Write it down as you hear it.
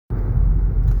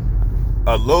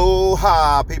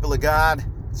Aloha, people of God.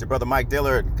 It's your brother Mike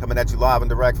Dillard coming at you live and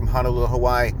direct from Honolulu,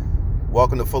 Hawaii.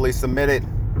 Welcome to Fully Submitted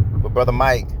with Brother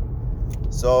Mike.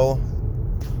 So,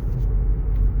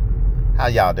 how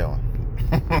y'all doing?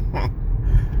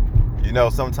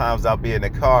 Sometimes I'll be in the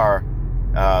car,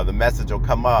 the message will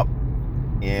come up,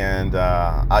 and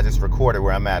I just record it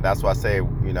where I'm at. That's why I say,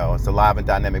 it's a live and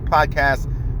dynamic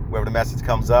podcast. Wherever the message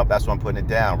comes up, that's where I'm putting it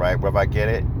down, right? Wherever I get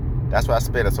it, that's where I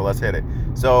spit it, so let's hit it.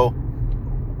 So,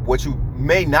 what you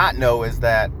may not know is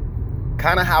that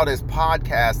kind of how this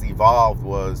podcast evolved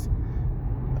was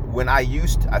when I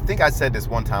think I said this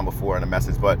one time before in a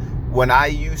message, but when I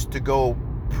used to go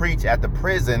preach at the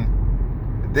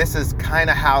prison, this is kind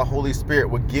of how Holy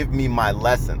Spirit would give me my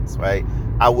lessons, right?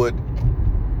 I would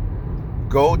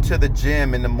go to the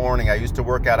gym in the morning. I used to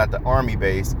work out at the Army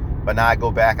base, but now I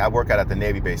work out at the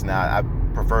Navy base. Now I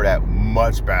prefer that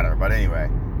much better, but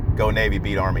anyway, go Navy,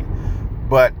 beat Army.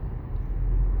 But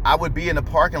I would be in the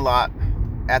parking lot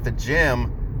at the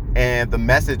gym and the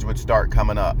message would start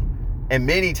coming up. And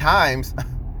many times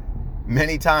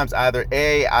either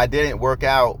A, I didn't work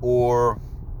out, or,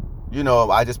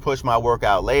 I just pushed my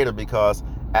workout later, because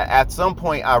at some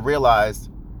point I realized,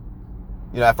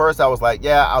 at first I was like,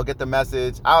 yeah, I'll get the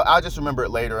message. I'll just remember it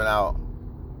later and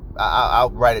I'll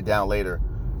write it down later.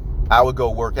 I would go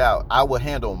work out. I would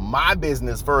handle my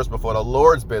business first before the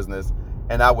Lord's business,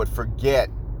 and I would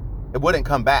forget. It wouldn't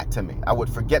come back to me. I would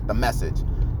forget the message.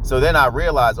 So then I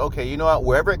realized, okay, you know what?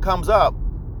 Wherever it comes up,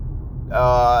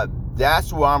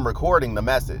 that's where I'm recording the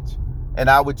message. And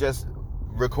I would just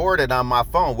record it on my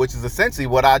phone, which is essentially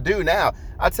what I do now.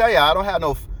 I tell you, I don't have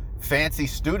no fancy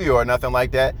studio or nothing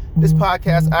like that. This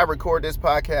podcast, I record this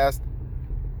podcast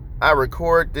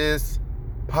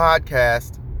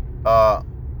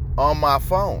on my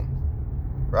phone,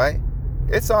 right?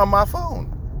 It's on my phone.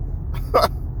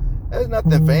 There's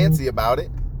nothing fancy about it.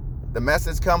 The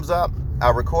message comes up, I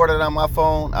record it on my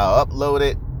phone, I upload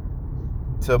it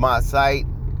to my site,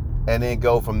 and then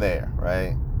go from there,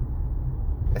 right?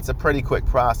 It's a pretty quick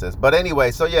process. But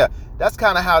anyway, so yeah, that's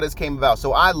kind of how this came about.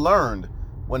 So I learned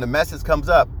when the message comes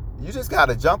up, you just got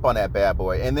to jump on that bad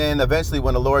boy. And then eventually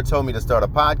when the Lord told me to start a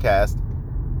podcast,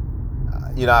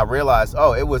 I realized,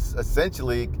 it was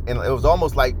essentially, and it was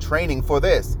almost like training for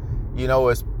this.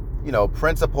 It's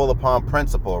principle upon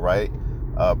principle, right?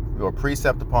 Or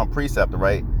precept upon precept,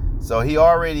 right? So he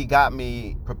already got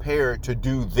me prepared to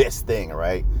do this thing,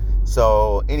 right?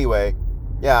 So anyway,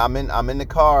 yeah, I'm in the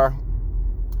car,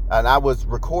 and I was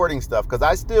recording stuff, because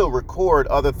I still record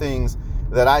other things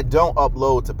that I don't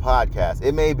upload to podcasts.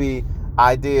 It may be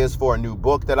ideas for a new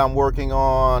book that I'm working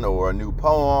on, or a new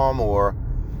poem, or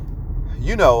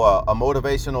a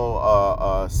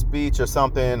motivational speech or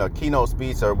something, a keynote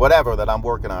speech or whatever that I'm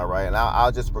working on, right? And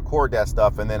I'll just record that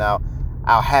stuff, and then I'll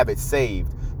have it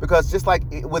saved. Because just like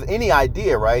with any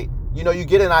idea, right? You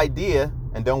get an idea,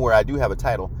 and don't worry, I do have a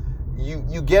title.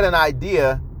 You get an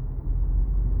idea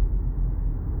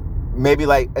maybe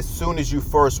like as soon as you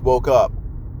first woke up.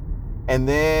 And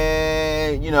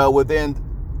then, within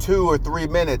 2 or 3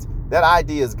 minutes, that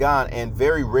idea is gone, and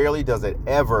very rarely does it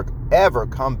ever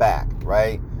come back,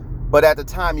 right? But at the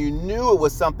time, you knew it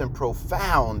was something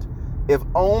profound if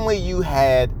only you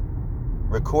had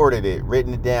recorded it,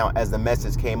 written it down as the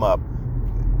message came up.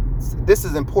 This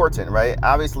is important, right?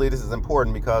 Obviously, this is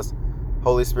important because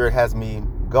Holy Spirit has me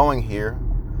going here.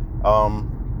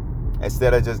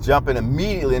 Instead of just jumping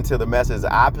immediately into the message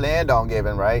I planned on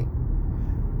giving, right?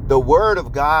 The Word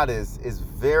of God is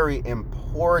very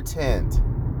important.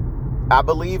 I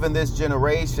believe in this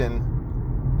generation,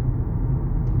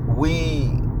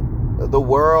 the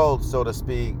world, so to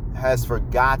speak, has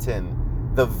forgotten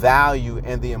the value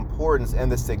and the importance and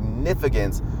the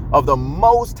significance of the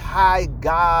Most High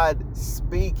God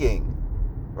speaking,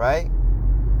 right?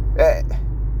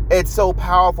 It's so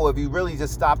powerful if you really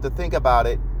just stop to think about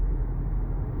it.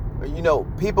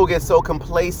 People get so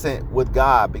complacent with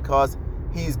God because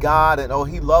He's God, and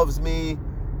He loves me.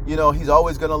 He's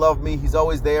always going to love me. He's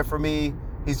always there for me.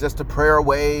 He's just a prayer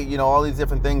away. All these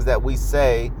different things that we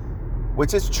say,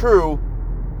 which is true.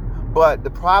 But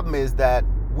the problem is that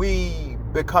we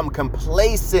become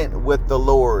complacent with the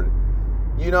Lord.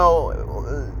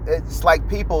 It's like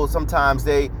people sometimes,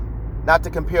 not to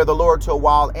compare the Lord to a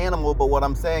wild animal, but what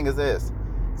I'm saying is this.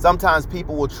 Sometimes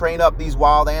people will train up these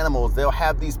wild animals. They'll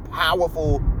have these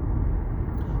powerful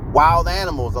wild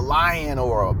animals, a lion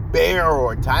or a bear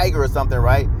or a tiger or something,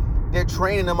 right? They're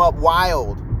training them up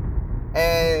wild,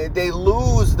 and they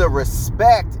lose the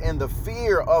respect and the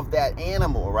fear of that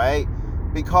animal, right?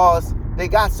 Because they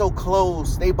got so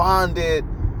close, they bonded.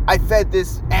 I fed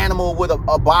this animal with a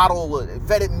bottle,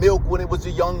 fed it milk when it was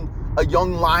a young a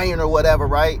young lion or whatever,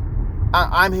 right?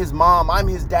 I'm his mom, I'm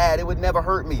his dad, it would never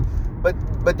hurt me.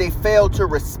 But they failed to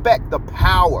respect the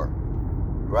power,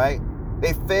 right?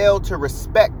 They failed to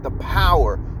respect the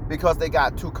power because they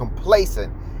got too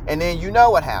complacent. And then you know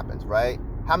what happens, right?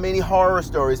 How many horror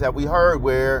stories have we heard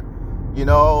where,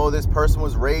 this person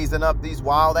was raising up these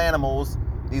wild animals,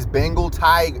 these Bengal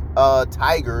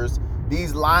tigers,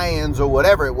 these lions or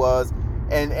whatever it was,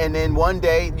 and then one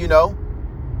day, the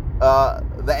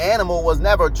animal was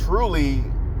never truly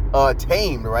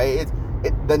tamed, right?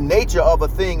 The nature of a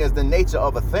thing is the nature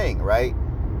of a thing, right?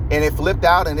 And it flipped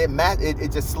out and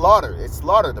it just slaughtered. It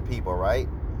slaughtered the people, right?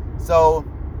 So,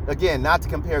 again, not to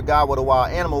compare God with a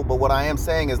wild animal, but what I am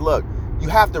saying is, look, you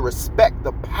have to respect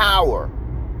the power,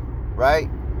 right?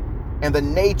 And the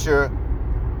nature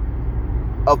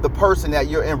of the person that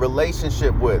you're in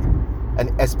relationship with,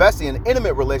 and especially an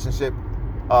intimate relationship,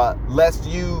 lest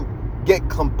you get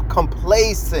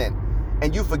complacent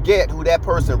and you forget who that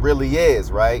person really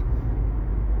is, right?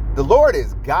 The Lord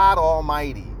is God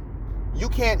Almighty. You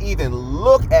can't even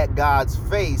look at God's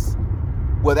face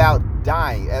without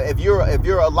dying. If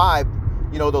you're alive,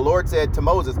 the Lord said to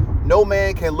Moses, no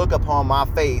man can look upon my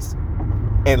face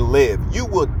and live. You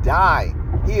will die.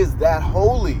 He is that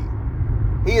holy.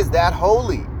 He is that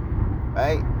holy,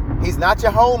 right? He's not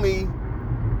your homie.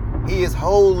 He is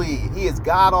holy. He is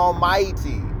God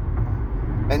Almighty.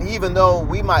 And even though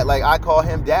we might, I call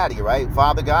him daddy, right?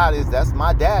 Father God that's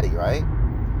my daddy, right?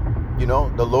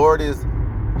 The Lord is,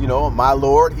 my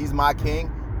Lord, he's my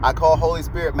king. I call Holy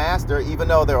Spirit master, even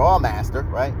though they're all master,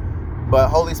 right? But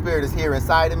Holy Spirit is here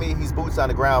inside of me. He's boots on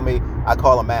the ground me. I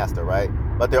call him master, right?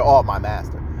 But they're all my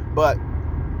master. But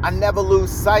I never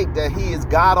lose sight that he is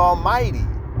God Almighty.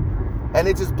 And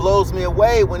it just blows me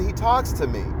away when he talks to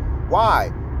me.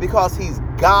 Why? Because he's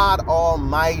God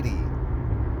Almighty.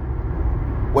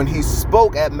 When he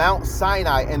spoke at Mount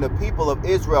Sinai and the people of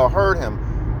Israel heard him,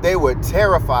 they were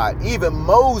terrified. Even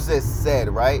Moses said,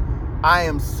 right?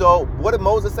 What did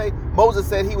Moses say? Moses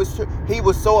said he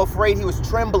was so afraid he was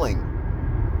trembling,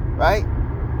 right?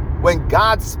 When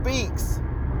God speaks,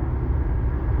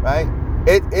 right?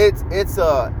 It's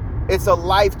a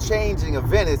life-changing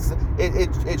event.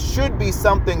 It should be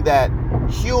something that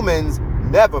humans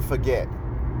never forget,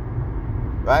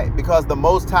 right? Because the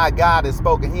Most High God has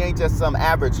spoken. He ain't just some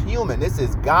average human. This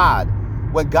is God.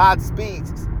 When God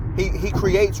speaks, He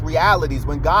creates realities.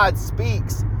 When God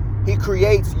speaks, he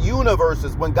creates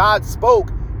universes. When God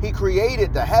spoke, he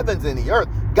created the heavens and the earth.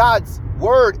 God's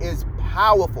word is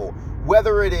powerful,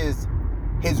 whether it is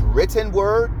his written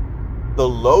word, the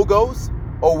logos,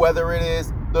 or whether it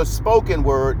is the spoken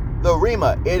word, the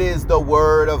rhema. It is the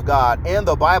word of God. And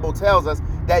the Bible tells us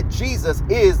that Jesus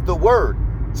is the word.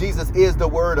 Jesus is the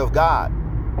word of God,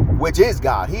 which is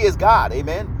God. He is God.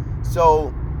 Amen.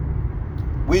 So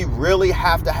we really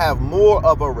have to have more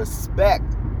of a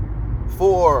respect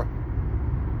for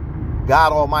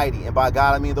God Almighty. And by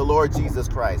God, I mean the Lord Jesus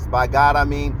Christ. By God, I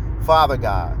mean Father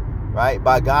God, right?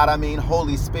 By God, I mean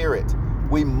Holy Spirit.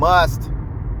 We must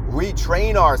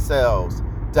retrain ourselves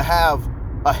to have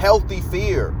a healthy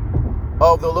fear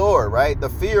of the Lord, right? The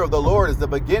fear of the Lord is the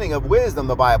beginning of wisdom,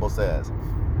 the Bible says,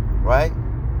 right?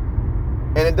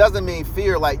 And it doesn't mean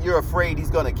fear like you're afraid he's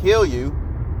going to kill you.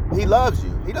 He loves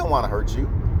you. He don't want to hurt you,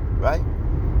 right?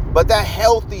 But that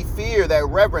healthy fear, that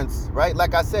reverence, right?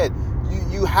 Like I said,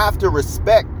 you have to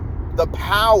respect the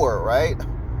power, right,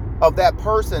 of that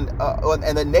person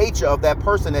and the nature of that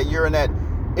person that you're in that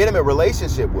intimate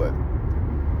relationship with.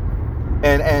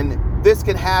 And this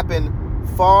can happen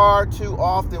far too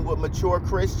often with mature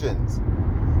Christians.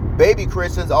 Baby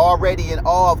Christians are already in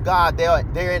awe of God.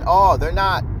 They're in awe. They're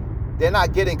not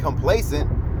getting complacent.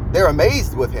 They're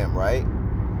amazed with him, right?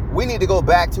 We need to go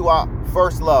back to our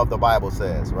first love, the Bible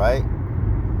says, right?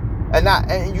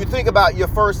 And you think about your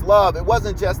first love, it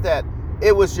wasn't just that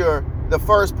it was the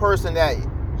first person that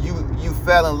you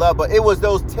fell in love, but it was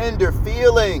those tender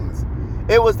feelings.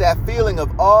 It was that feeling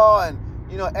of awe. And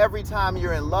every time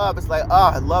you're in love, it's like,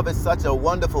 love is such a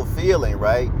wonderful feeling,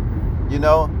 right?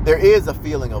 There is a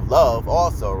feeling of love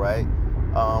also, right?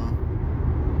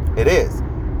 It is.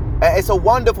 It's a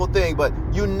wonderful thing, but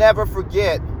you never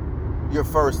forget your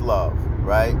first love,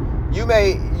 right? You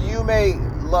may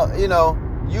love,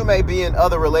 you may be in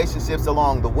other relationships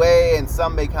along the way, and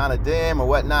some may kind of dim or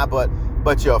whatnot,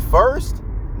 but your first,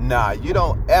 you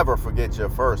don't ever forget your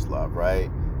first love, right?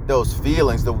 Those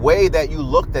feelings, the way that you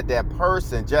looked at that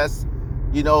person, just,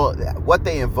 what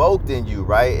they invoked in you,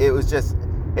 right?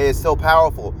 It's so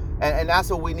powerful. And that's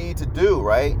what we need to do,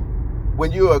 right?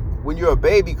 When you're a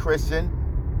baby Christian,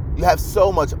 You have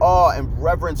so much awe and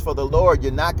reverence for the Lord.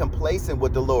 You're not complacent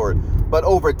with the Lord. But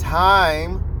over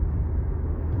time,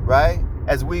 right,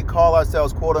 as we call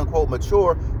ourselves quote unquote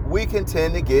mature, we can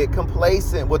tend to get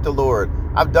complacent with the Lord.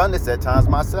 I've done this at times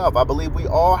myself. I believe we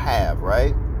all have,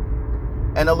 right?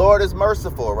 And the Lord is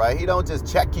merciful, right? He don't just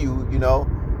check you, you know.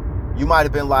 You might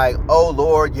have been like, oh,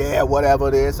 Lord, yeah,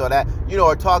 whatever this or that, you know,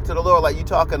 or talk to the Lord like you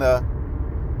talking to,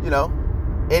 you know,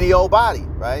 any old body,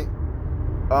 right?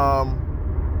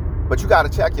 But you got to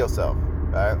check yourself,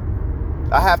 right?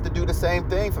 I have to do the same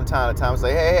thing from time to time.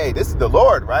 Say, hey, this is the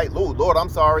Lord, right? Lord, I'm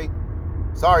sorry.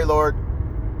 Sorry, Lord.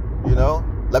 You know,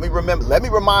 let me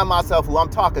remind myself who I'm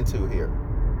talking to here.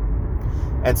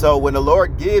 And so when the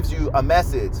Lord gives you a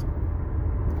message,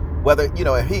 whether, you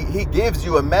know, he gives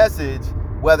you a message,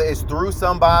 whether it's through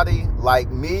somebody like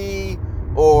me,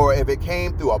 or if it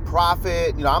came through a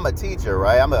prophet. You know, I'm a teacher,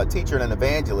 right? I'm a teacher and an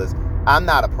evangelist. I'm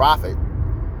not a prophet.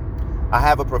 I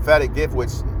have a prophetic gift,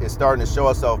 which is starting to show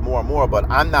itself more and more, but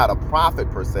I'm not a prophet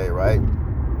per se, right?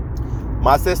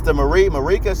 My sister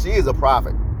Marika, she is a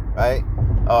prophet, right?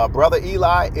 Brother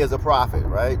Eli is a prophet,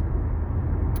 right?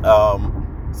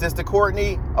 Sister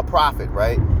Courtney, a prophet,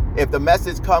 right? If the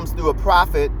message comes through a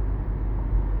prophet,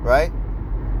 right?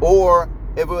 Or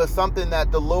if it was something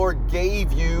that the Lord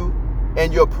gave you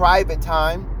in your private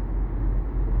time,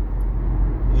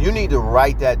 you need to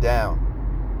write that down.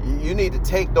 You need to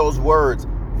take those words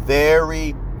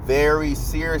very, very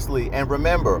seriously. And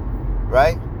remember,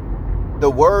 right?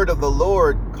 The word of the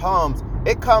Lord comes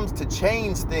to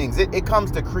change things. It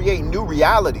comes to create new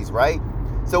realities, right?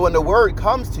 So when the word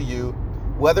comes to you,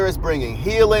 whether it's bringing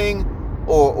healing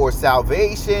or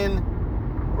salvation,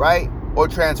 right? Or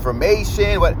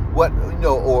transformation, what you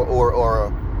know,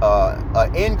 or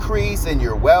increase in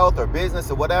your wealth or business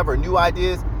or whatever, new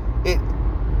ideas,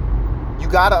 you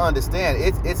got to understand,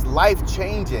 it's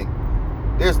life-changing.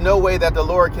 There's no way that the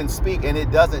Lord can speak and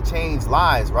it doesn't change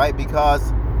lives, right?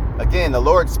 Because, again, the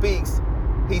Lord speaks.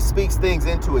 He speaks things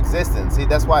into existence.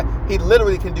 That's why he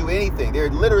literally can do anything. There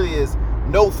literally is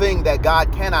no thing that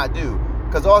God cannot do,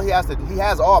 because he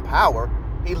has all power.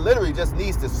 He literally just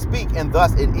needs to speak, and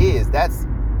thus it is. That's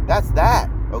that,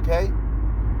 okay?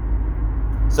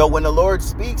 So when the Lord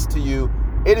speaks to you,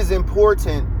 it is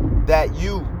important that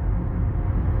you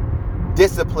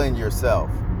discipline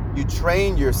yourself. You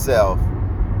train yourself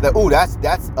that,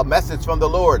 that's a message from the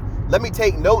Lord. Let me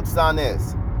take notes on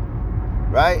this,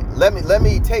 right? Let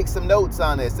me take some notes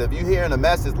on this. If you're hearing a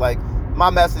message, like my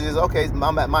message is, okay,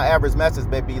 my average message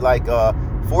may be like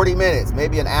 40 minutes,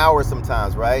 maybe an hour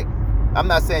sometimes, right? I'm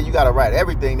not saying you got to write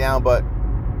everything down, but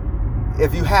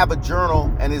if you have a journal,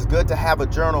 and it's good to have a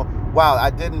journal. Wow, I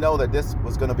didn't know that this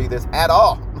was going to be this at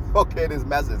all. Okay, this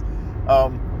message.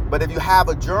 But if you have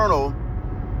a journal,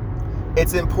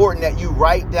 it's important that you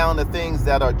write down the things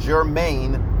that are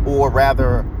germane, or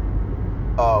rather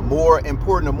more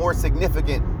important or more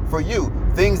significant for you.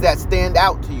 Things that stand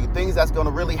out to you, things that's going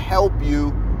to really help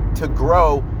you to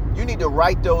grow. You need to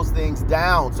write those things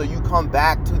down so you come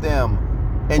back to them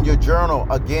in your journal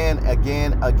again,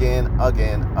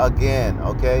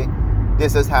 okay?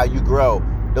 This is how you grow.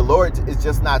 The Lord is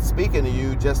just not speaking to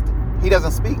you, he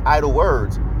doesn't speak idle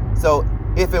words. So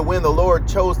if and when the Lord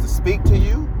chose to speak to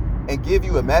you and give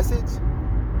you a message,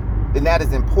 then that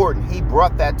is important. He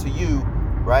brought that to you,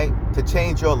 right? To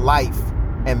change your life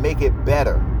and make it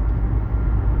better,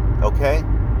 okay?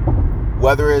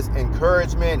 Whether it's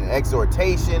encouragement, and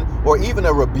exhortation, or even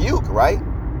a rebuke, right?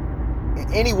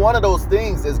 Any one of those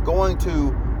things is going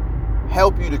to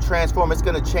help you to transform. It's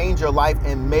going to change your life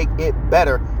and make it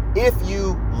better if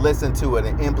you listen to it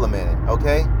and implement it,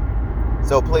 okay?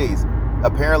 So please,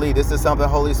 apparently this is something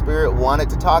Holy Spirit wanted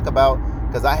to talk about,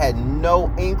 because I had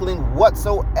no inkling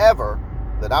whatsoever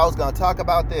that I was going to talk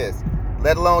about this,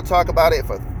 let alone talk about it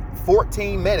for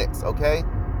 14 minutes, okay?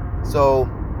 So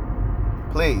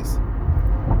please,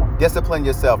 discipline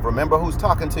yourself. Remember who's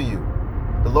talking to you.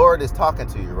 The Lord is talking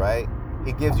to you, right?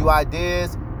 He gives you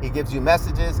ideas. He gives you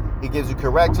messages. He gives you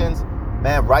corrections.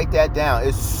 Man, write that down.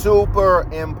 It's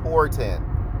super important,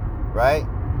 right?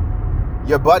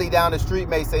 Your buddy down the street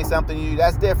may say something to you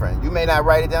that's different. You may not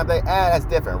write it down, but that's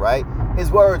different, right? His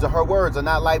words or her words are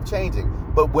not life-changing.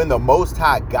 But when the Most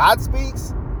High God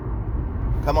speaks,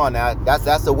 come on now,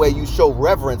 that's the way you show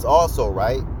reverence also,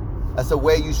 right? That's the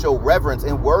way you show reverence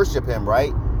and worship him,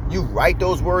 right? You write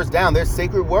those words down. They're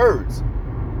sacred words,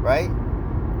 right?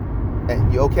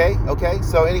 And you okay? Okay.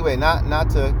 So anyway, not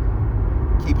to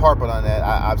keep harping on that.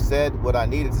 I've said what I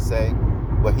needed to say,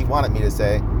 what he wanted me to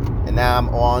say, and now I'm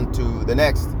on to the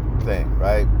next thing,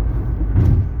 right?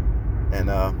 And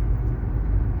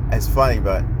it's funny,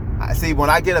 but I see when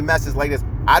I get a message like this,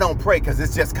 I don't pray because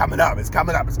it's just coming up. It's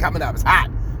coming up. It's coming up. It's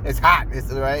hot. It's hot. It's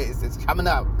right. It's coming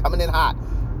up, coming in hot.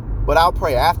 But I'll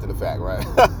pray after the fact, right?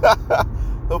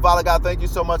 So, Father God, thank you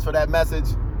so much for that message.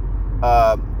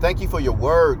 Thank you for your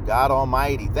word, God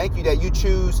Almighty. Thank you that you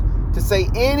choose to say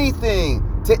anything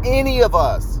to any of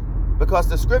us, because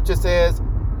the scripture says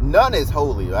none is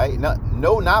holy, right?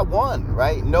 No, not one,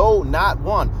 right? No, not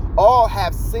one. All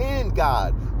have sinned,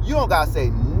 God. You don't got to say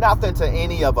nothing to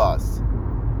any of us.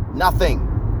 Nothing.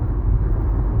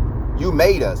 You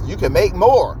made us. You can make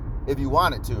more if you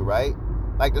wanted to, right?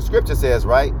 Like the scripture says,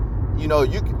 right? You know,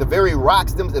 the very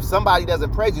rocks, if somebody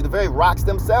doesn't praise you, the very rocks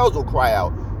themselves will cry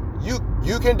out.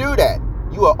 You can do that.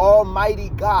 You are Almighty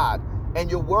God, and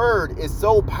your word is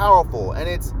so powerful, and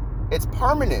it's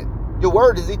permanent. Your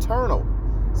word is eternal.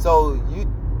 So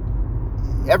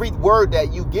every word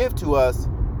that you give to us,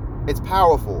 it's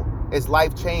powerful. It's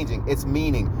life-changing. It's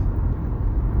meaning.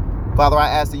 Father, I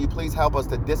ask that you please help us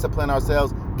to discipline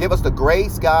ourselves. Give us the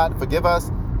grace, God. Forgive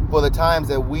us for the times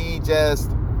that we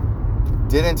just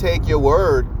didn't take your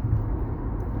word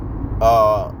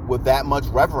with that much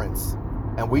reverence,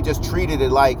 and we just treated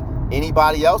it like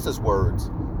anybody else's words.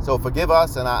 So forgive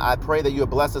us, and I pray that you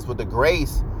bless us with the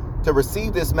grace to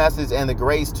receive this message and the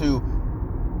grace to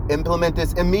implement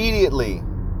this immediately,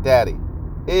 Daddy.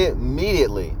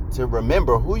 Immediately, to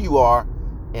remember who you are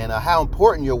and how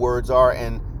important your words are,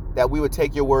 and that we would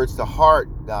take your words to heart,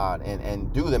 God,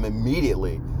 and do them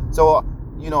immediately. So,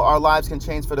 our lives can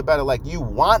change for the better like you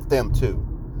want them to.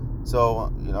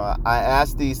 So, I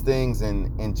ask these things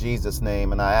in Jesus'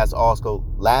 name, and I ask also,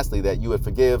 lastly, that you would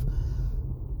forgive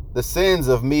the sins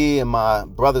of me and my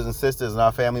brothers and sisters and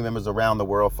our family members around the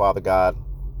world, Father God,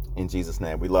 in Jesus'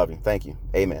 name. We love you. Thank you.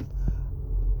 Amen.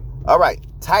 All right.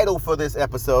 Title for this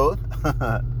episode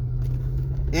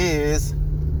is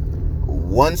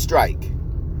One Strike.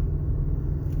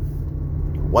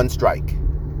 One strike.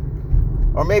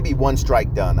 Or maybe one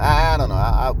strike done. I don't know.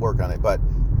 I'll work on it. But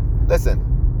listen,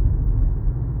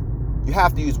 you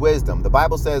have to use wisdom. The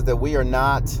Bible says that we are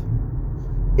not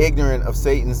ignorant of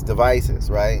Satan's devices,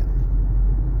 right?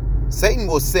 Satan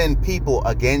will send people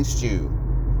against you,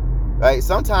 right?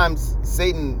 Sometimes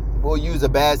Satan will use a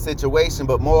bad situation,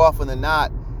 but more often than not,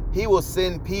 he will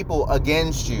send people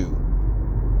against you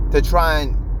to try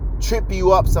and trip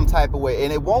you up some type of way.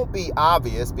 And it won't be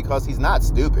obvious because he's not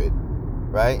stupid,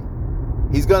 right?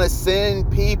 He's going to send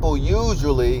people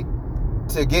usually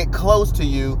to get close to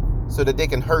you so that they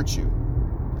can hurt you,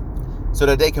 so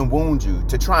that they can wound you,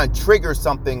 to try and trigger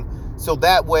something. So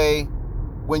that way,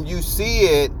 when you see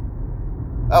it,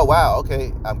 oh, wow,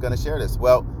 okay, I'm going to share this.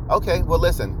 Well, okay, well,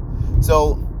 listen.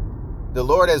 So the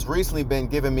Lord has recently been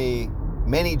giving me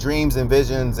many dreams and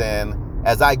visions, and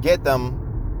as I get them,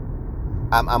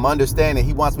 I'm understanding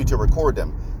he wants me to record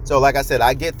them. So like I said,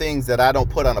 I get things that I don't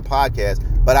put on a podcast,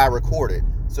 but I record it.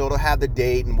 So it'll have the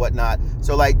date and whatnot.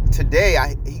 So like today,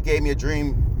 he gave me a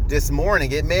dream this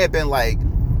morning. It may have been like,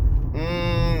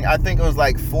 I think it was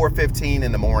like 4:15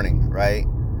 in the morning, right?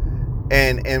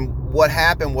 And what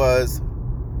happened was,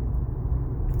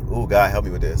 oh God, help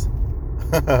me with this.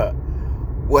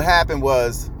 What happened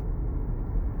was,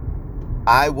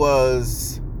 I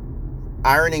was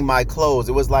ironing my clothes.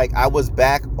 It was like I was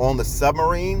back on the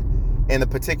submarine, in a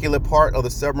particular part of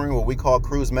the submarine what we call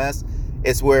cruise mess.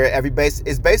 It's where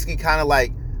it's basically kind of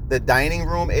like the dining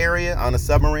room area on a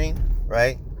submarine,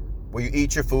 right? Where you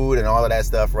eat your food and all of that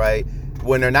stuff, right?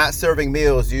 When they're not serving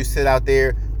meals, you sit out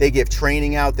there, they give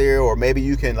training out there, or maybe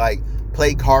you can like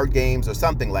play card games or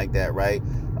something like that, right?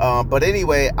 But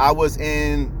anyway, I was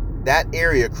in that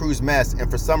area, cruise mess, and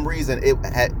for some reason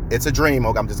it's a dream.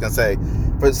 Okay, I'm just gonna say,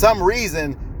 for some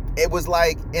reason it was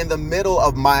like in the middle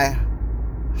of my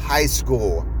high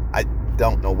school. I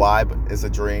don't know why, but it's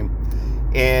a dream.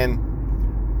 And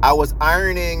I was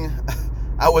ironing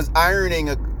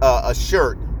a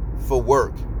shirt for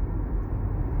work,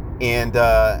 and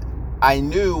I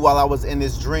knew while I was in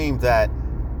this dream that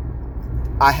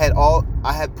I had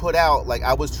put out, like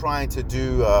I was trying to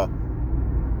do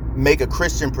make a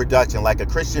Christian production, like a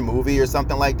Christian movie or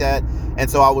something like that.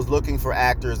 And so I was looking for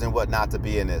actors and whatnot to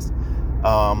be in this.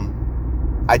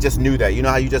 I just knew that. You know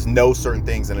how you just know certain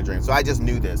things in a dream? So I just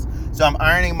knew this. So I'm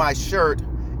ironing my shirt,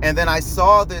 and then I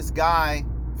saw this guy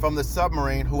from the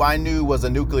submarine who I knew was a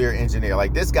nuclear engineer.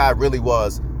 Like, this guy really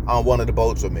was on one of the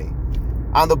boats with me.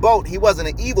 On the boat, he wasn't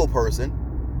an evil person.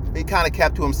 He kind of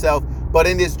kept to himself. But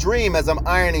in this dream, as I'm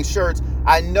ironing shirts,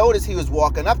 I noticed he was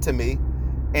walking up to me,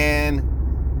 and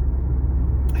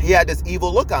he had this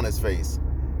evil look on his face.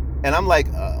 And I'm like,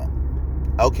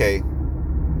 okay,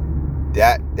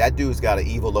 that dude's got an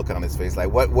evil look on his face. Like,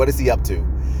 what is he up to?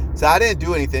 So I didn't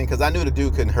do anything because I knew the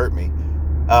dude couldn't hurt me.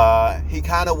 He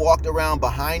kind of walked around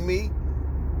behind me.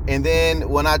 And then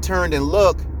when I turned and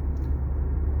looked,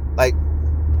 like,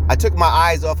 I took my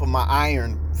eyes off of my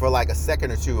iron for like a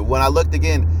second or two. When I looked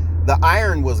again, the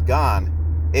iron was gone.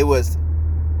 It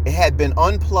had been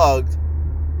unplugged.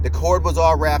 The cord was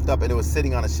all wrapped up and it was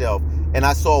sitting on a shelf. And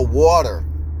I saw water.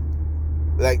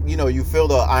 Like, you fill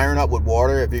the iron up with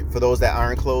water for those that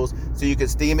iron clothes so you can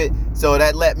steam it. So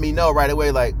that let me know right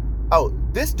away, like, oh,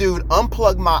 this dude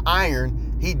unplugged my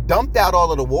iron. He dumped out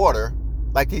all of the water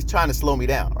like he's trying to slow me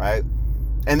down, right?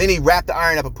 And then he wrapped the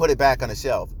iron up and put it back on the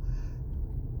shelf.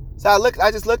 So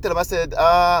I just looked at him. I said,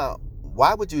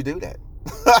 why would you do that?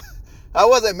 I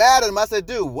wasn't mad at him. I said,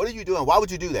 dude, what are you doing? Why would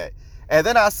you do that? And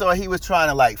then I saw he was trying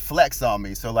to like flex on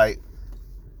me. So like,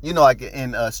 like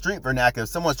in street vernacular, if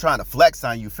someone's trying to flex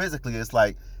on you physically, it's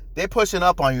like they're pushing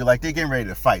up on you like they're getting ready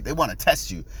to fight. They want to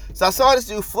test you. So I saw this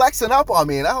dude flexing up on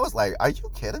me and I was like, are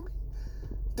you kidding me?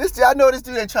 I know this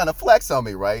dude ain't trying to flex on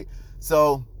me, right?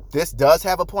 So this does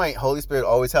have a point. Holy Spirit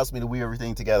always helps me to weave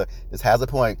everything together. This has a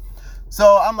point.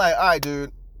 So I'm like, all right,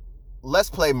 dude, let's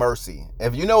play Mercy.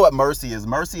 If you know what Mercy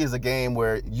is a game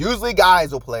where usually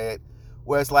guys will play it,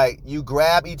 where it's like you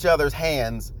grab each other's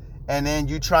hands and then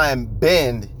you try and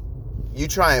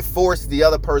force the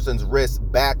other person's wrist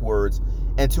backwards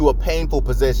into a painful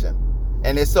position.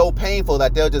 And it's so painful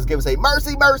that they'll just say,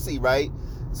 mercy, mercy, right?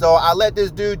 So I let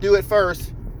this dude do it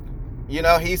first.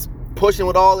 He's pushing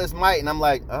with all his might and I'm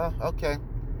like, oh, okay.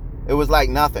 It was like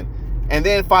nothing. And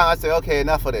then finally I said, okay,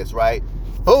 enough of this, right?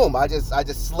 Boom, I just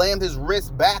slammed his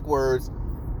wrist backwards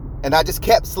and I just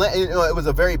kept slamming. It was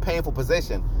a very painful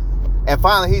position. And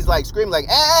finally he's like screaming like,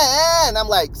 and I'm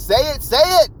like, say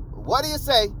it. What do you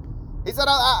say? He said,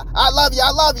 I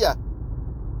love you.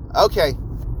 Okay.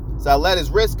 So I let his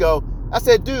wrist go. I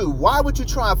said, dude, why would you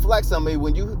try and flex on me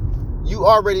when you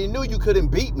already knew you couldn't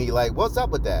beat me? Like, what's up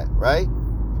with that, right?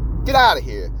 Get out of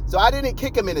here. So I didn't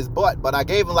kick him in his butt, but I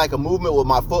gave him like a movement with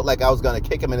my foot like I was going to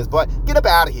kick him in his butt. Get up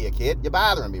out of here, kid. You're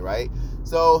bothering me, right?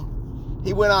 So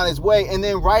he went on his way. And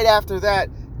then right after that,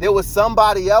 there was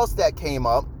somebody else that came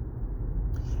up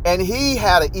and he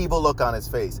had an evil look on his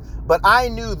face. But I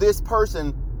knew this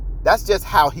person, that's just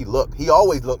how he looked. He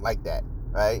always looked like that,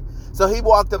 right? So he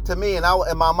walked up to me and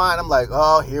in my mind, I'm like,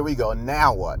 oh, here we go.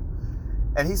 Now what?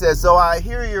 And he said, so I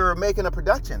hear you're making a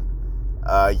production.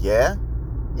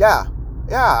 Yeah,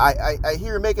 I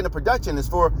hear you're making a production. It's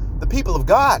for the people of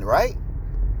God, right?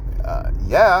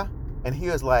 Yeah. And he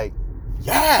was like,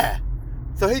 yeah.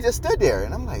 So he just stood there.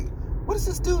 And I'm like, what is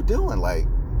this dude doing? Like,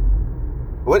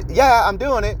 what? Yeah, I'm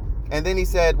doing it. And then he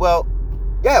said, well,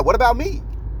 yeah, what about me?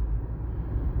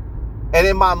 And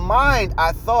in my mind,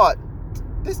 I thought,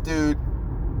 this dude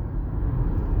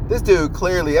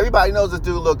clearly, everybody knows this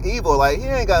dude look evil. Like, he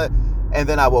ain't gonna. And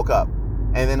then I woke up.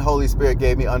 And then Holy Spirit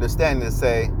gave me understanding to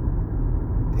say,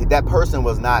 that person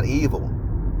was not evil,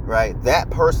 right? That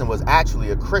person was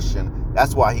actually a Christian.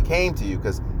 That's why he came to you,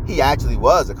 because he actually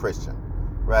was a Christian,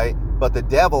 right? But the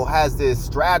devil has this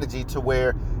strategy to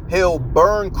where he'll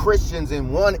burn Christians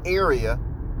in one area,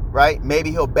 right?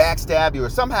 Maybe he'll backstab you or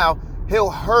somehow he'll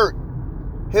hurt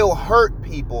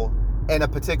people in a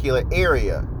particular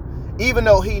area, even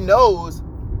though he knows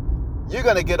you're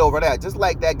going to get over that. Just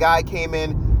like that guy came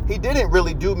in, he didn't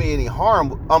really do me any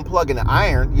harm unplugging the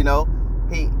iron,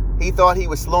 He thought he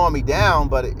was slowing me down,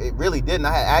 but it really didn't.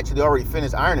 I had actually already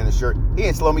finished ironing the shirt. He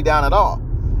didn't slow me down at all.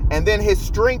 And then his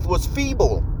strength was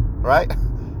feeble, right?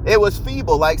 It was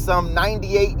feeble, like some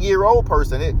 98-year-old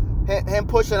person. Him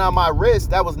pushing on my wrist,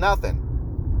 that was nothing.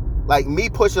 Like me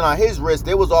pushing on his wrist,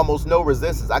 there was almost no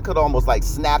resistance. I could almost like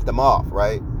snap them off,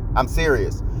 right? I'm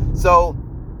serious. So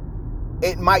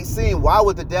it might seem, why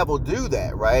would the devil do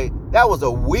that, right? That was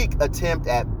a weak attempt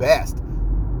at best.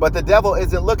 But the devil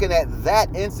isn't looking at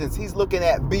that instance. He's looking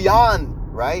at beyond,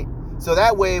 right? So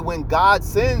that way, when God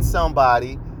sends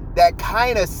somebody that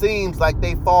kind of seems like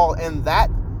they fall in that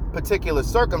particular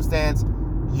circumstance,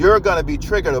 you're going to be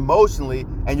triggered emotionally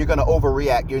and you're going to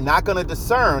overreact. You're not going to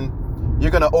discern.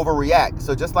 You're going to overreact.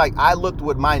 So just like I looked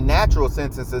with my natural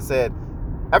senses and said,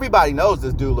 everybody knows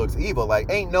this dude looks evil.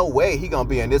 Like, ain't no way he going to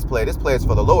be in this play. This play is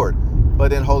for the Lord. But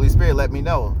then Holy Spirit let me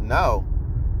know, no,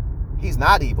 he's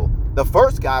not evil. The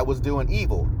first guy was doing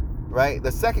evil, right?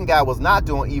 The second guy was not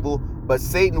doing evil, but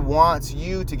Satan wants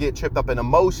you to get tripped up in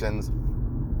emotions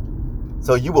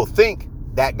so you will think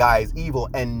that guy is evil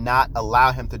and not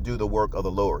allow him to do the work of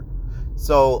the Lord.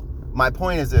 So my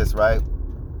point is this, right?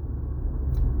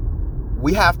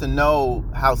 We have to know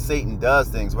how Satan does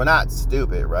things. We're not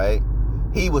stupid, right?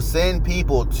 He will send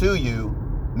people to you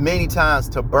many times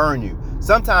to burn you.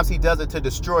 Sometimes he does it to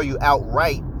destroy you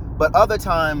outright, But other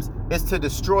times it's to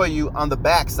destroy you on the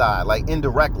backside, like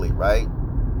indirectly, right?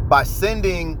 By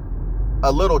sending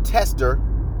a little tester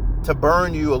to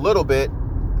burn you a little bit.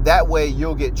 That way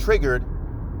you'll get triggered,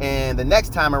 and the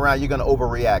next time around you're going to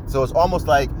overreact. So it's almost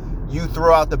like you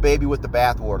throw out the baby with the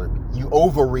bathwater. You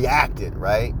overreacted,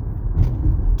 right?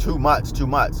 Too much.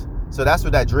 So that's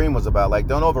what that dream was about. Like,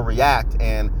 don't overreact,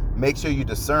 and make sure you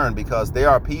discern, because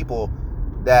there are people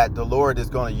that the Lord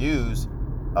is going to use.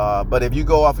 But if you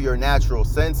go off of your natural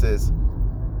senses,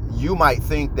 you might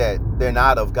think that they're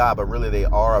not of God, but really they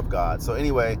are of God. So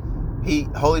anyway,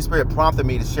 Holy Spirit prompted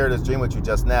me to share this dream with you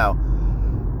just now.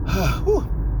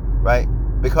 Right?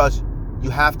 Because you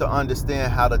have to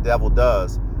understand how the devil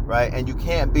does, right? And you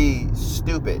can't be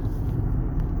stupid.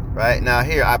 Right? Now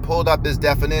here, I pulled up this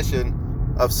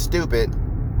definition of stupid.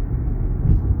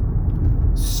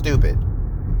 Stupid.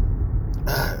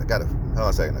 Hold on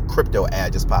a second. A crypto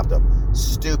ad just popped up.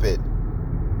 Stupid.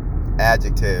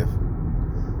 Adjective.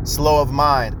 Slow of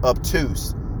mind,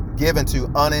 obtuse, given to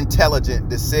unintelligent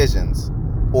decisions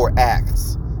or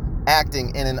acts.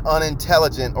 Acting in an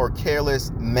unintelligent or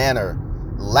careless manner,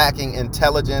 lacking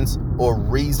intelligence or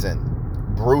reason.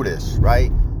 Brutish,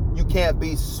 right? You can't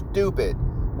be stupid.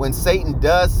 When Satan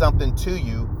does something to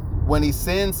you, when he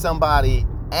sends somebody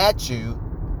at you,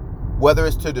 whether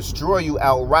it's to destroy you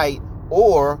outright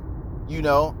or,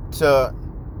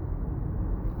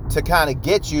 to kind of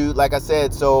get you, like I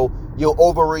said, so you'll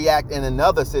overreact in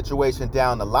another situation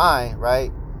down the line,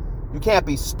 right? You can't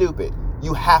be stupid.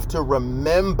 You have to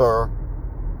remember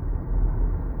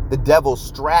the devil's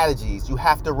strategies. You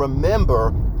have to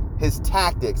remember his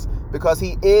tactics, because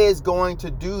he is going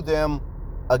to do them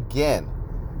again.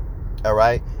 All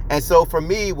right. And so for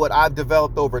me, what I've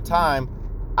developed over time,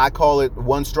 I call it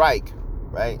one strike,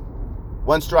 right?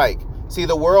 One strike. See,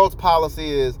 the world's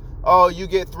policy is, oh, you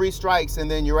get 3 strikes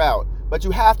and then you're out. But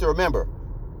you have to remember,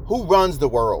 who runs the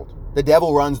world? The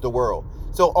devil runs the world.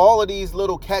 So all of these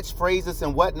little catchphrases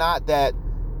and whatnot that,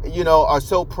 are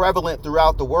so prevalent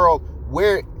throughout the world,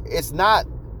 where it's not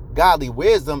godly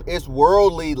wisdom, it's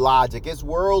worldly logic, it's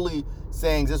worldly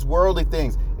sayings, it's worldly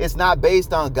things. It's not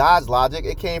based on God's logic.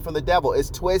 It came from the devil. It's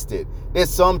twisted. There's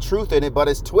some truth in it, but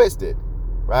it's twisted,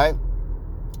 right?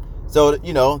 So,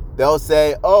 they'll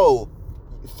say, oh,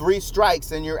 3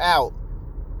 strikes and you're out.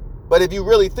 But if you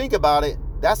really think about it,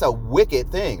 that's a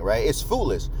wicked thing, right? It's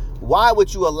foolish. Why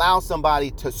would you allow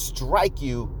somebody to strike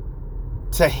you,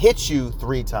 to hit you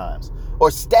 3 times,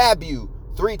 or stab you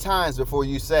 3 times before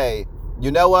you say,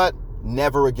 you know what?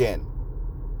 Never again.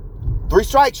 3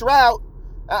 strikes, you're out.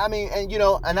 I mean,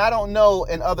 and I don't know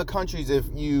in other countries if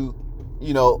you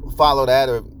follow that,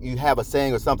 or you have a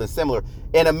saying or something similar.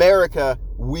 In America,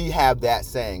 we have that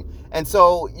saying. And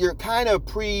so you're kind of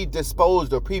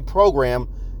predisposed or pre-programmed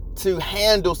to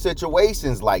handle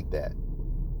situations like that,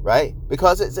 right?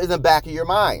 Because it's in the back of your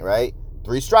mind, right?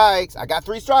 3 strikes. I got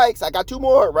 3 strikes. I got 2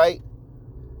 more, right?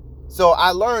 So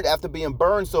I learned after being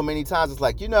burned so many times, it's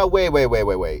like,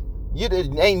 wait.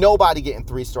 Ain't nobody getting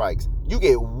 3 strikes. You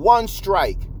get 1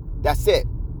 strike. That's it.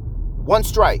 1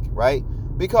 strike, right?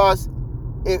 Because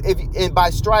and by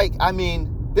strike, I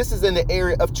mean, this is in the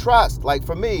area of trust. Like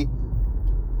for me,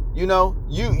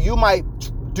 you might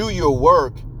do your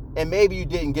work and maybe you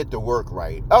didn't get the work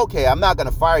right. Okay, I'm not going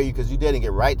to fire you because you didn't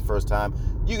get right the first time.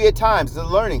 You get times. It's a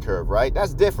learning curve, right?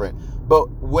 That's different. But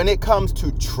when it comes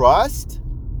to trust,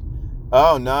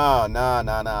 oh,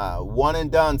 no. One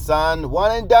and done, son.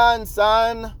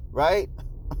 Right?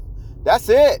 That's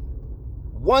it.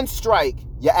 1 strike,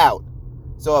 you're out.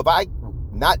 So but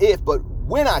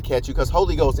when I catch you, because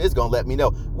Holy Ghost is going to let me know.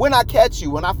 When I catch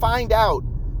you, when I find out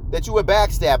that you were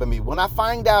backstabbing me, when I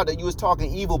find out that you was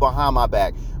talking evil behind my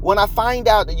back, when I find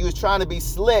out that you was trying to be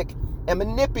slick and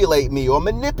manipulate me or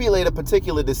manipulate a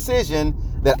particular decision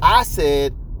that I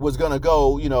said was going to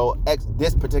go,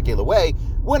 this particular way,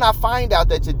 when I find out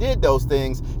that you did those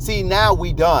things, see, now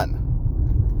we done.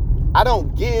 I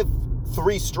don't give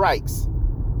 3 strikes,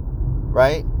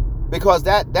 right? Because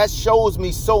that shows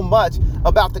me so much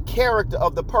about the character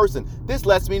of the person. This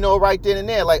lets me know right then and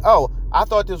there, like, oh, I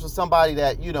thought this was somebody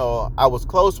that, I was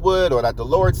close with or that the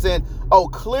Lord sent. Oh,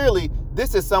 clearly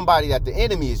this is somebody that the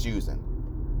enemy is using.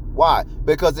 Why?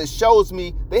 Because it shows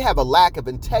me they have a lack of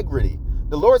integrity.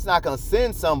 The Lord's not going to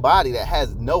send somebody that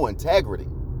has no integrity,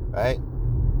 right?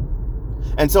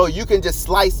 And so you can just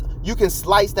slice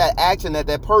that action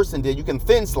that person did. You can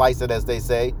thin slice it, as they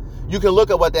say. You can look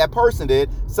at what that person did.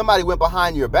 Somebody went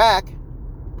behind your back.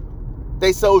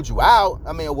 They sold you out.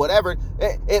 I mean, whatever.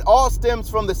 It all stems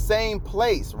from the same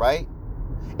place, right?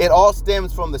 It all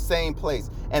stems from the same place.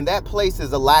 And that place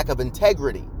is a lack of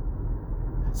integrity.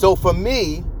 So for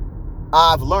me,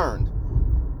 I've learned.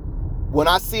 When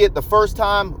I see it the first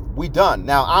time, we done.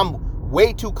 Now, I'm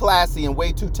way too classy and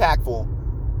way too tactful,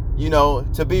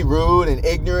 to be rude and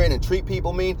ignorant and treat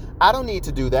people mean. I don't need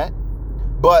to do that.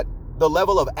 But the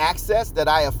level of access that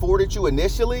I afforded you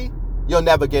initially, you'll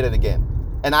never get it again.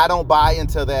 And I don't buy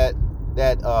into the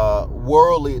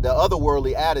other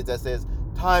worldly adage that says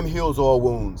time heals all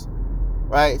wounds,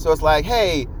 right? So it's like,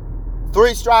 hey,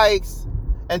 3 strikes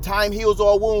and time heals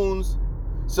all wounds.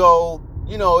 So,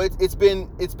 it's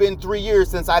been 3 years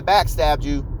since I backstabbed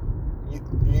you.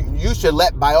 You should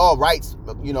by all rights,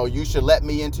 you should let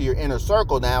me into your inner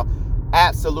circle now.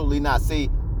 Absolutely not. See,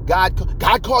 God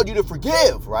called you to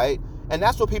forgive, right? And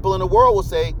that's what people in the world will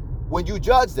say when you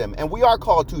judge them. And we are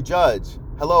called to judge.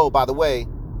 Hello, by the way,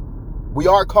 we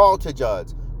are called to judge.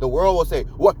 The world will say,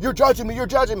 what? You're judging me.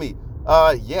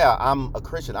 Yeah, I'm a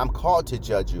Christian. I'm called to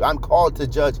judge you. I'm called to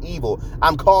judge evil.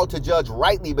 I'm called to judge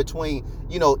rightly between,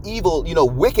 evil,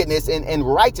 wickedness and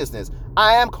righteousness.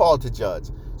 I am called to judge.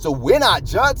 So when I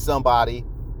judge somebody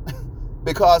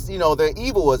because, their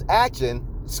evil was action,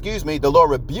 the Lord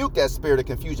rebuked that spirit of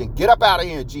confusion. Get up out of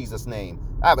here in Jesus' name.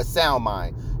 I have a sound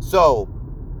mind. So,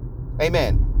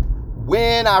 amen.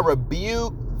 When I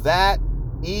rebuke that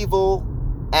evil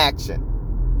action,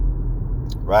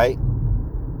 right?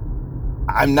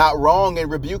 I'm not wrong in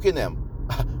rebuking them,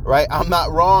 right? I'm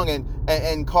not wrong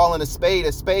in calling a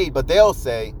spade, but they'll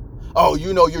say, oh,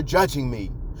 you're judging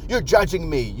me. You're judging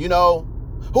me,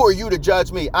 Who are you to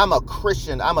judge me? I'm a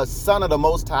Christian. I'm a son of the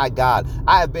Most High God.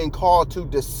 I have been called to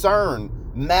discern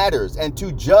matters and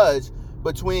to judge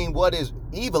between what is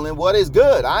evil and what is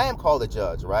good. I am called to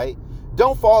judge, right?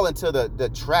 Don't fall into the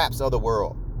traps of the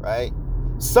world, right?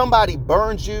 Somebody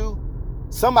burns you.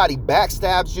 Somebody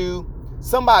backstabs you.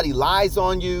 Somebody lies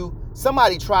on you.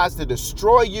 Somebody tries to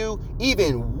destroy you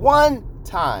even one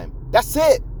time. That's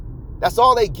it. That's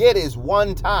all they get is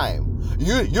one time.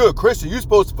 You're a Christian. You're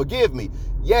supposed to forgive me.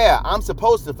 Yeah, I'm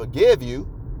supposed to forgive you.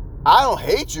 I don't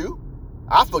hate you.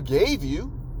 I forgave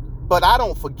you, but I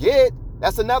don't forget.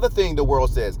 That's another thing the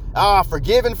world says.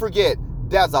 Forgive and forget.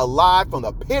 That's a lie from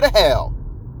the pit of hell.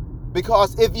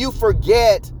 Because if you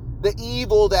forget the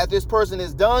evil that this person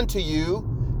has done to you,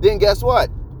 then guess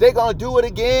what? They're going to do it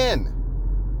again.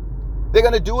 They're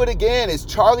going to do it again. It's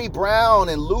Charlie Brown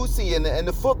and Lucy and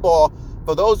the football.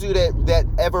 For those of you that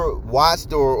ever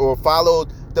watched or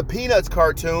followed the Peanuts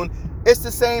cartoon, it's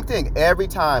the same thing. Every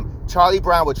time Charlie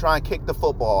Brown would try and kick the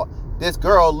football, this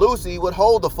girl, Lucy, would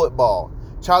hold the football.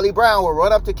 Charlie Brown would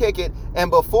run up to kick it,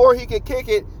 and before he could kick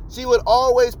it, she would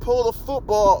always pull the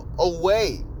football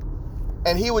away.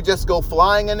 And he would just go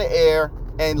flying in the air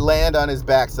and land on his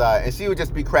backside. And she would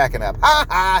just be cracking up. Ha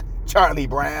ha, Charlie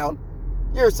Brown.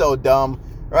 You're so dumb,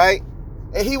 right?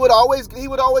 And he would always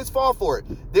fall for it.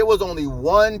 There was only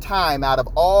one time out of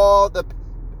all the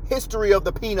history of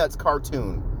the Peanuts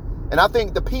cartoon. And I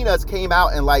think the Peanuts came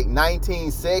out in like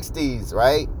 1960s,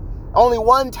 right? Only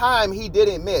one time he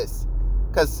didn't miss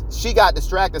because she got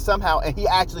distracted somehow and he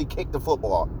actually kicked the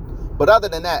football. But other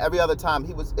than that, every other time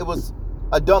it was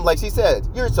a dumb, like she said,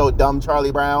 you're so dumb,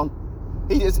 Charlie Brown.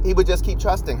 He would just keep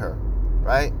trusting her,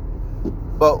 right?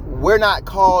 But we're not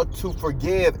called to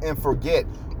forgive and forget.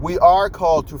 We are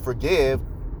called to forgive.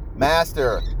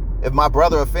 Master, if my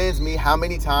brother offends me, how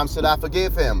many times should I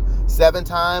forgive him? 7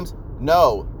 times?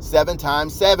 No, 7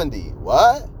 times 70.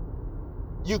 What?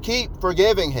 You keep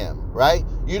forgiving him, right?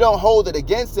 You don't hold it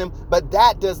against him, but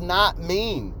that does not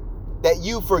mean that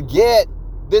you forget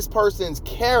this person's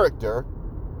character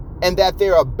and that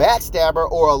they're a backstabber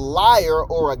or a liar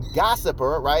or a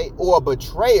gossiper, right? Or a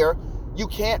betrayer. You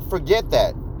can't forget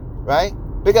that, right?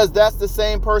 Because that's the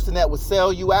same person that would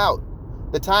sell you out.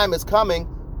 The time is coming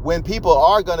when people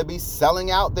are going to be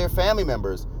selling out their family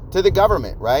members to the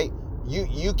government, right?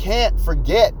 You can't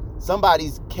forget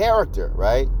somebody's character,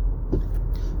 right?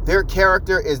 Their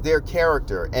character is their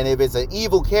character. And if it's an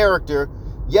evil character,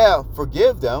 yeah,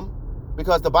 forgive them.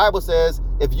 Because the Bible says,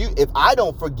 if I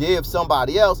don't forgive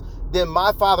somebody else, then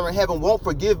my Father in heaven won't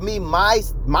forgive me my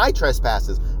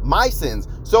trespasses, my sins.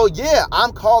 So yeah,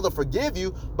 I'm called to forgive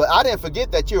you, but I didn't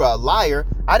forget that you're a liar.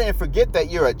 I didn't forget that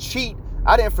you're a cheat.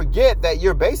 I didn't forget that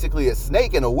you're basically a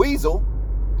snake and a weasel.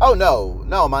 Oh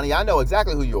no, money, I know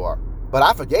exactly who you are. But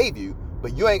I forgave you,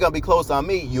 but you ain't gonna be close on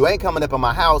me. You ain't coming up in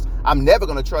my house. I'm never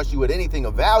gonna trust you with anything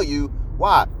of value.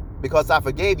 Why? Because I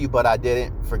forgave you, but I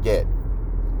didn't forget.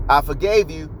 I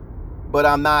forgave you, but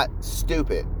I'm not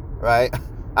stupid, right?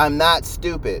 I'm not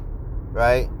stupid,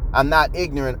 right? I'm not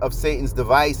ignorant of Satan's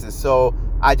devices. So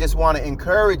I just want to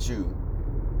encourage you,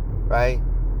 right?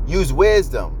 Use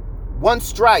wisdom. 1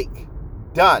 strike,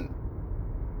 done.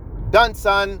 Done,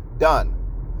 son, done.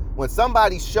 When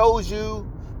somebody shows you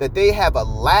that they have a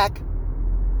lack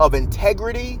of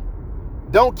integrity,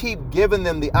 don't keep giving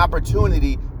them the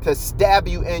opportunity to stab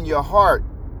you in your heart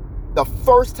the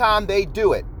first time they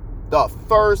do it. The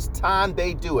first time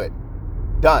they do it.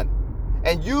 Done.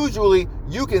 And usually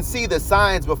you can see the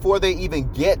signs before they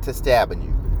even get to stabbing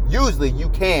you. Usually you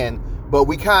can, but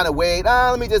we kind of wait.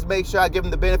 Let me just make sure I give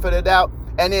them the benefit of the doubt.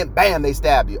 And then bam, they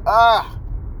stab you.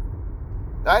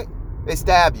 Right? They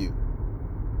stab you.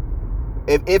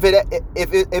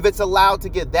 If it's allowed to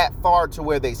get that far to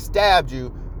where they stabbed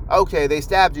you, okay, they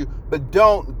stabbed you, but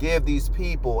don't give these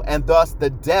people, and thus the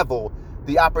devil,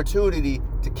 the opportunity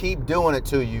to keep doing it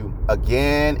to you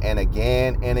again and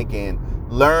again and again.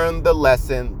 Learn the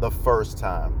lesson the first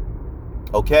time.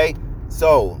 Okay?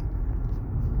 So,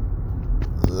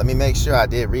 let me make sure I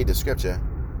did read the scripture.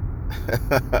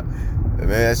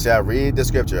 Shall I read the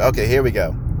scripture? Okay, here we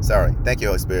go. Sorry. Thank you,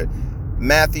 Holy Spirit.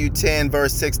 Matthew 10,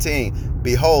 verse 16.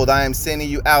 Behold, I am sending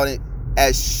you out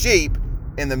as sheep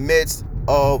in the midst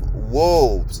of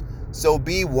wolves. So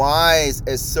be wise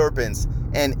as serpents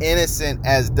and innocent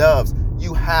as doves.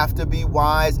 You have to be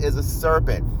wise as a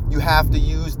serpent. You have to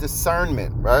use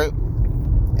discernment, right?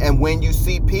 And when you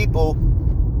see people,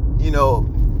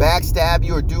 backstab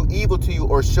you or do evil to you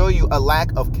or show you a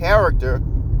lack of character,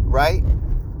 right?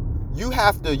 You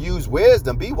have to use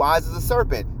wisdom. Be wise as a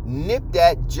serpent. Nip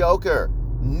that joker.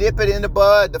 Nip it in the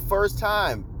bud the first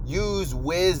time. Use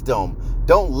wisdom.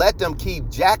 Don't let them keep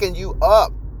jacking you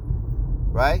up,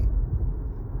 right?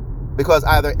 Because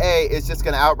either A, it's just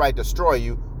going to outright destroy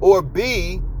you, or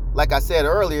B, like I said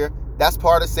earlier, that's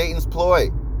part of Satan's ploy.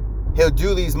 He'll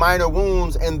do these minor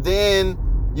wounds, and then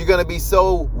you're going to be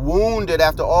so wounded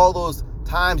after all those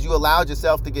times you allowed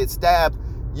yourself to get stabbed,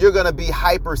 you're going to be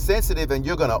hypersensitive and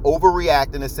you're going to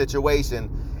overreact in a situation,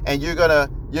 and you're going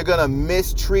to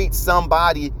mistreat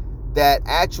somebody that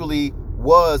actually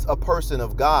was a person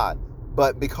of God.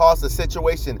 But because the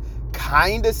situation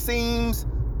kind of seems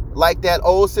like that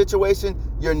old situation,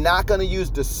 you're not going to use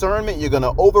discernment. You're going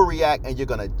to overreact and you're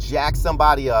going to jack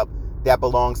somebody up that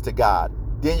belongs to God.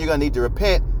 Then you're going to need to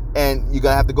repent, and you're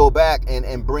going to have to go back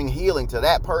and bring healing to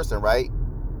that person, right?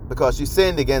 Because you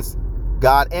sinned against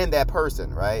God and that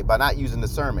person, right? By not using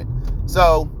discernment.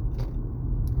 So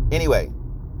anyway,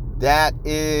 that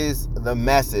is the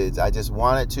message. I just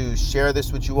wanted to share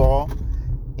this with you all.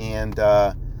 And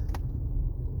I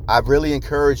really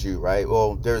encourage you, right?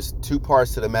 Well, there's two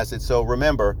parts to the message. So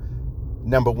remember,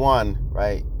 number one,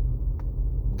 right?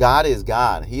 God is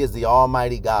God. He is the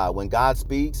Almighty God. When God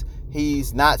speaks,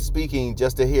 he's not speaking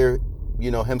just to hear,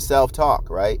 himself talk,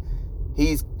 right?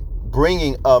 He's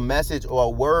bringing a message or a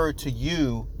word to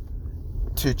you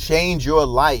to change your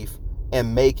life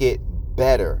and make it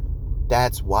better.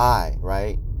 That's why,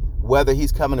 right? Whether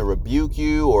he's coming to rebuke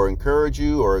you or encourage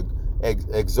you or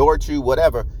exhort you,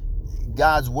 whatever,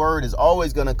 God's word is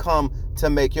always going to come to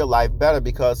make your life better,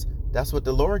 because that's what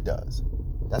the Lord does.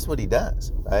 That's what he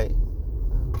does, right?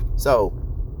 So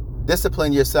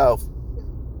discipline yourself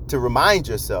to remind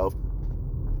yourself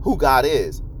who God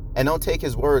is, and don't take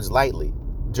his words lightly.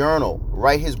 Journal,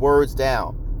 write his words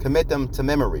down, commit them to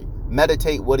memory,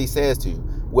 meditate what he says to you,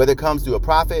 whether it comes through a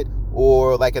prophet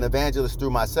or like an evangelist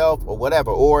through myself or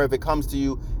whatever, or if it comes to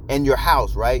you in your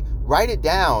house, right? Write it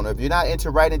down. If you're not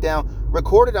into writing it down,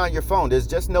 record it on your phone. There's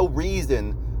just no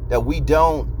reason that we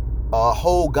don't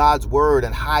hold God's word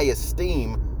in high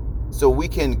esteem, so we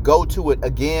can go to it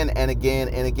again and again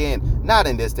and again. Not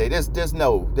in this day. There's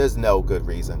no good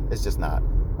reason. It's just not.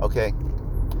 Okay.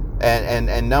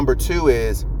 And number two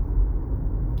is,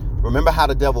 remember how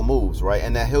the devil moves, right?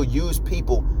 And that he'll use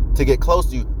people to get close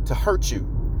to you to hurt you,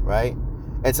 right?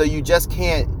 And so you just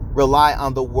can't rely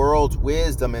on the world's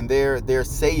wisdom and their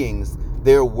sayings,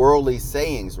 their worldly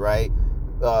sayings, right?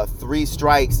 3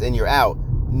 strikes and you're out.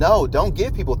 No, don't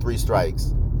give people 3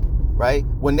 strikes, right?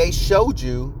 When they showed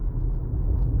you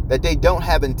that they don't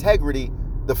have integrity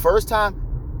the first time,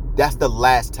 that's the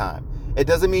last time. It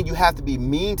doesn't mean you have to be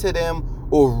mean to them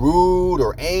or rude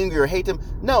or angry or hate them.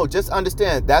 No, just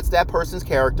understand that's that person's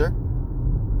character.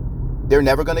 They're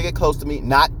never going to get close to me.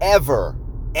 Not ever,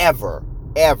 ever,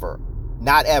 ever.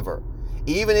 Not ever.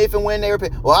 Even if and when they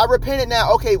repent. Well, I repented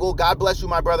now. Okay, well, God bless you,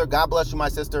 my brother. God bless you, my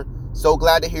sister. So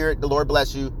glad to hear it. The Lord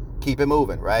bless you. Keep it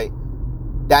moving, right?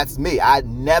 That's me. I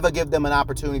never give them an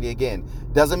opportunity again.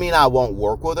 Doesn't mean I won't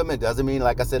work with them. It doesn't mean,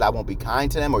 like I said, I won't be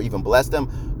kind to them or even bless them.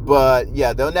 But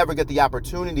yeah, they'll never get the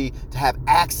opportunity to have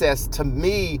access to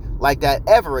me like that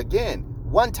ever again.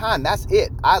 One time, that's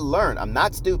it. I learned. I'm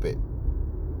not stupid.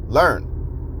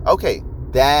 Learn. Okay,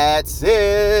 that's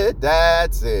it.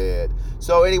 That's it.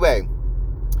 So anyway,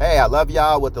 hey, I love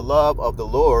y'all with the love of the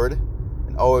Lord.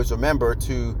 And always remember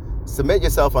to submit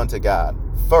yourself unto God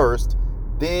first,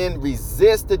 then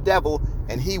resist the devil,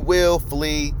 and he will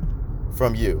flee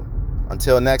from you.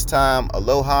 Until next time,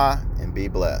 aloha and be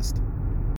blessed.